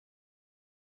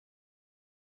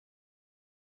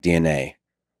DNA,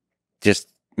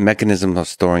 just mechanism of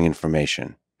storing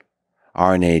information,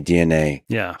 RNA, DNA.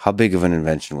 Yeah. How big of an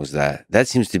invention was that? That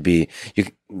seems to be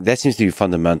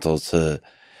fundamental to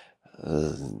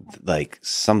like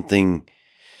something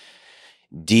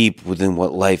deep within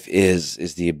what life is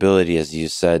the ability, as you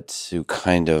said, to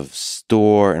kind of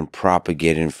store and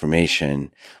propagate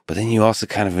information. But then you also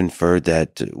kind of inferred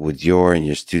that with your and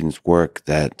your students' work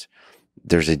that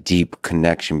there's a deep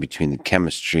connection between the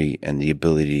chemistry and the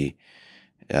ability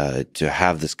to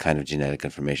have this kind of genetic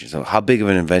information. So how big of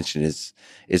an invention is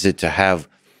it to have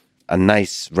a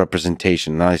nice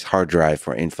representation, a nice hard drive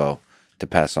for info to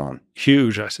pass on?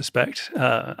 Huge, I suspect.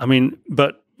 I mean,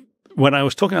 but when I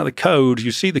was talking about the code,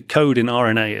 you see the code in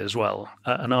RNA as well.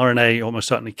 And RNA almost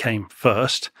certainly came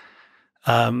first.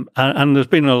 And there's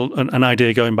been an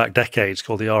idea going back decades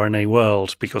called the RNA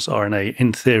world, because RNA,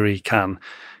 in theory, can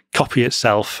copy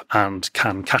itself and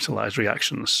can catalyze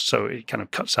reactions. So it kind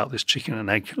of cuts out this chicken and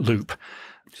egg loop.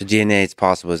 So DNA, it's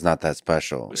possible, is not that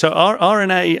special. So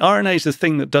RNA is the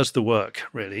thing that does the work,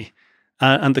 really.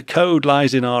 And the code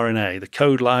lies in RNA. The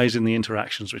code lies in the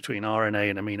interactions between RNA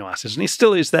and amino acids. And it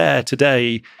still is there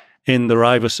today in the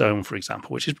ribosome, for example,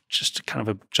 which is just kind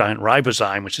of a giant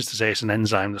ribozyme, which is to say it's an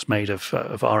enzyme that's made of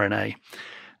RNA.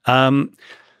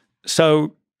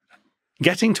 So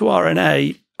getting to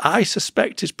RNA, I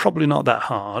suspect, is probably not that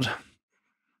hard.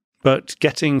 But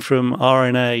getting from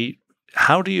RNA,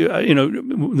 how do you,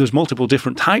 there's multiple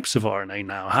different types of RNA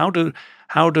now.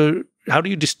 How do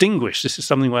you distinguish? This is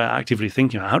something we're actively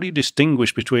thinking about. How do you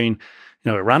distinguish between,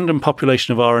 a random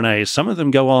population of RNAs? Some of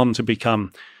them go on to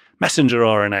become messenger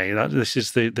RNA. This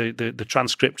is the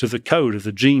transcript of the code of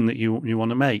the gene that you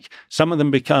want to make. Some of them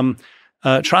become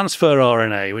transfer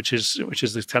RNA, which is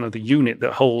the kind of the unit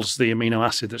that holds the amino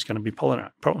acid that's going to be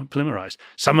polymerized.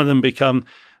 Some of them become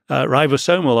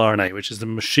ribosomal RNA, which is the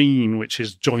machine which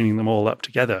is joining them all up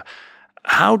together.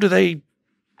 How do they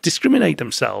discriminate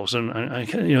themselves? And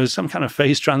there's some kind of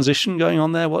phase transition going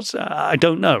on there. I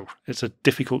don't know. It's a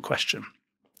difficult question.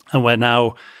 And we're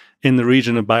now in the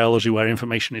region of biology where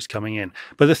information is coming in.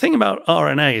 But the thing about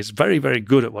RNA is very, very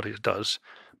good at what it does.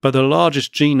 But the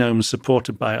largest genomes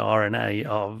supported by RNA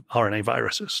are RNA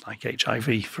viruses, like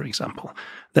HIV, for example.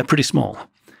 They're pretty small.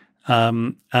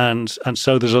 And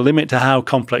so there's a limit to how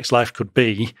complex life could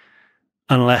be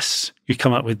unless you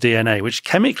come up with DNA, which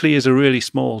chemically is a really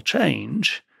small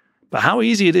change. But how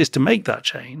easy it is to make that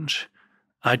change,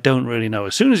 I don't really know.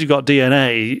 As soon as you've got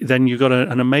DNA, then you've got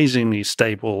an amazingly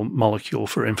stable molecule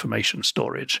for information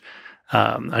storage.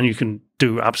 And you can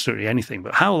do absolutely anything.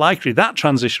 But how likely that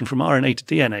transition from RNA to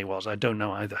DNA was, I don't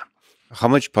know either. How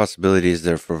much possibility is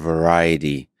there for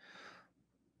variety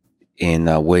in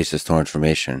ways to store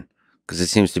information? Because it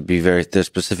seems to be there's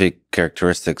specific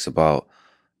characteristics about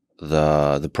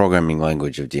the programming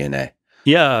language of DNA.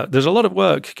 Yeah, there's a lot of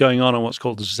work going on what's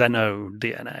called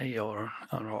xeno-DNA or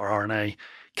RNA.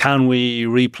 Can we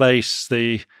replace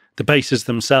the bases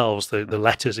themselves, the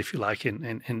letters, if you like, in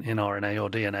RNA or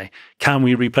DNA? Can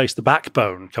we replace the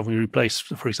backbone? Can we replace,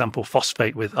 for example,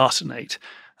 phosphate with arsenate?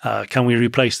 Can we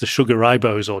replace the sugar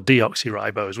ribose or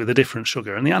deoxyribose with a different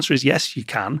sugar? And the answer is yes, you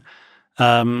can.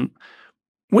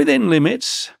 Within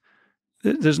limits.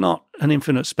 There's not an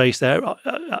infinite space there.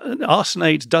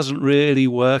 Arsenate doesn't really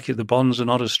work if the bonds are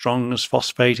not as strong as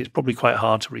phosphate. It's probably quite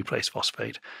hard to replace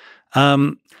phosphate.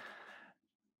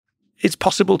 It's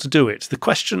possible to do it. The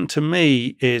question to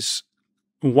me is,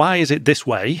 why is it this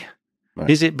way? Right.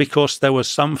 Is it because there was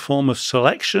some form of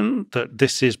selection that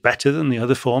this is better than the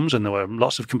other forms, and there were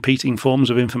lots of competing forms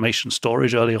of information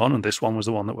storage early on, and this one was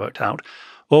the one that worked out?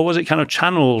 Or was it kind of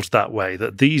channeled that way,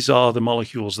 that these are the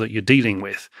molecules that you're dealing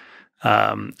with?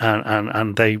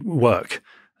 And they work.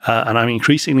 And I'm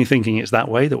increasingly thinking it's that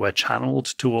way, that we're channeled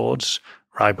towards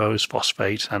ribose,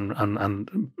 phosphate, and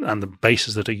the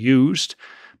bases that are used.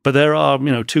 But there are,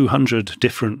 200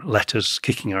 different letters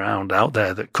kicking around out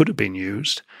there that could have been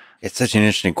used. It's such an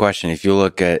interesting question. If you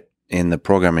look at in the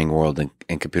programming world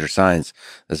in computer science,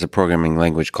 there's a programming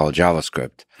language called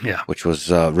JavaScript, which was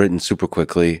written super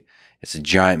quickly. It's a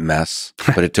giant mess,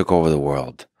 but it took over the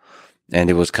world. And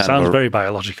it was sounds very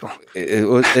biological.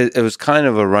 It was kind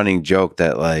of a running joke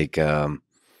that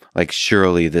like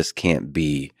surely this can't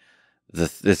be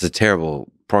it's a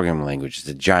terrible programming language. It's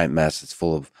a giant mess. It's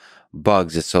full of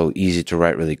bugs. It's so easy to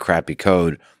write really crappy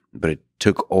code, but it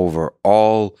took over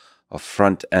all of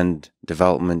front end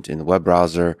development in the web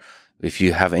browser. If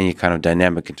you have any kind of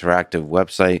dynamic interactive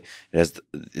website,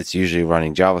 it's usually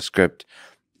running JavaScript.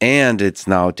 And it's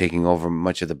now taking over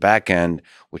much of the back end,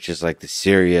 which is like the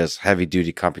serious,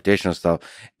 heavy-duty computational stuff,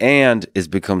 and it's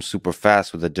become super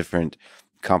fast with the different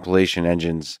compilation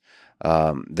engines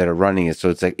that are running it. So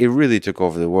it's like it really took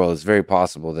over the world. It's very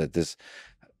possible that this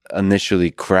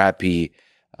initially crappy,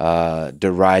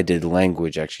 derided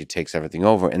language actually takes everything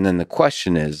over. And then the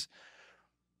question is,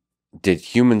 did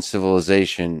human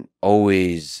civilization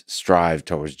always strive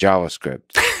towards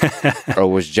JavaScript? Or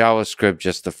was JavaScript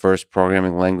just the first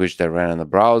programming language that ran in the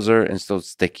browser and still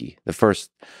sticky? The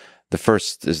first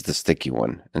is the sticky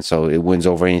one. And so it wins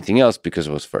over anything else because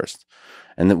it was first.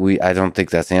 And I don't think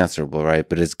that's answerable, right?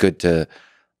 But it's good to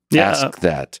ask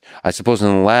that. I suppose in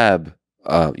the lab,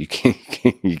 you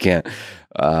can't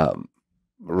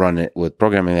run it with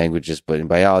programming languages, but in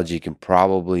biology, you can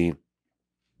probably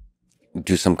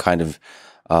do some kind of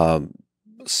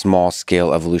small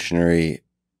scale evolutionary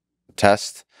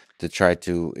test to try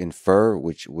to infer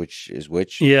which is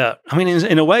which. Yeah, I mean,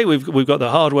 in a way, we've got the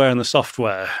hardware and the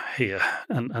software here,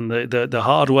 and the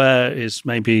hardware is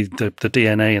maybe the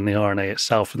DNA and the RNA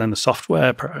itself, and then the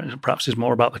software perhaps is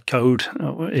more about the code.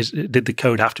 Did the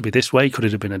code have to be this way? Could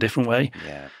it have been a different way?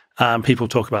 Yeah. People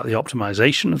talk about the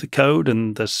optimization of the code,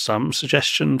 and there's some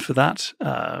suggestion for that.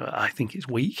 I think it's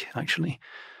weak, actually.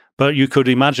 But you could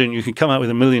imagine you could come out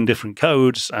with a million different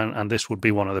codes, and this would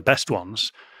be one of the best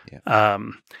ones. Yeah.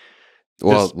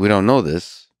 Well, we don't know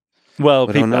this. Well,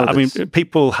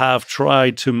 people have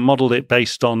tried to model it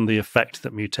based on the effect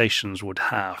that mutations would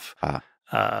have.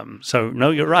 So,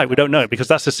 no, you're right. We don't know it because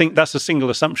that's a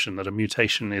single assumption that a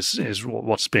mutation is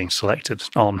what's being selected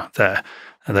on there.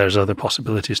 And there's other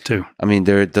possibilities too. I mean,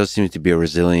 there does seem to be a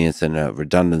resilience and a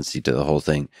redundancy to the whole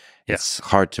thing. Yeah. It's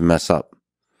hard to mess up.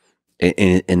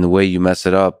 In the way you mess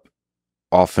it up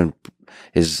often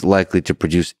is likely to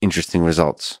produce interesting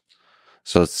results.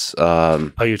 So it's... Are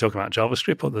you talking about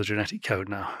JavaScript or the genetic code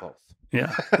now? Both.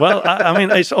 Yeah. Well, I mean,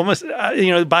 it's almost,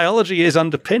 biology is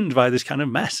underpinned by this kind of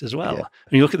mess as well. Yeah.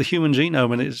 And you look at the human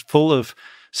genome and it's full of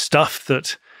stuff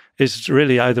that is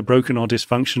really either broken or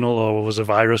dysfunctional or was a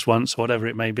virus once, or whatever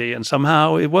it may be, and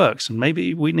somehow it works. And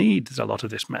maybe we need a lot of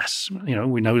this mess.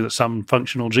 We know that some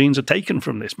functional genes are taken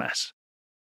from this mess.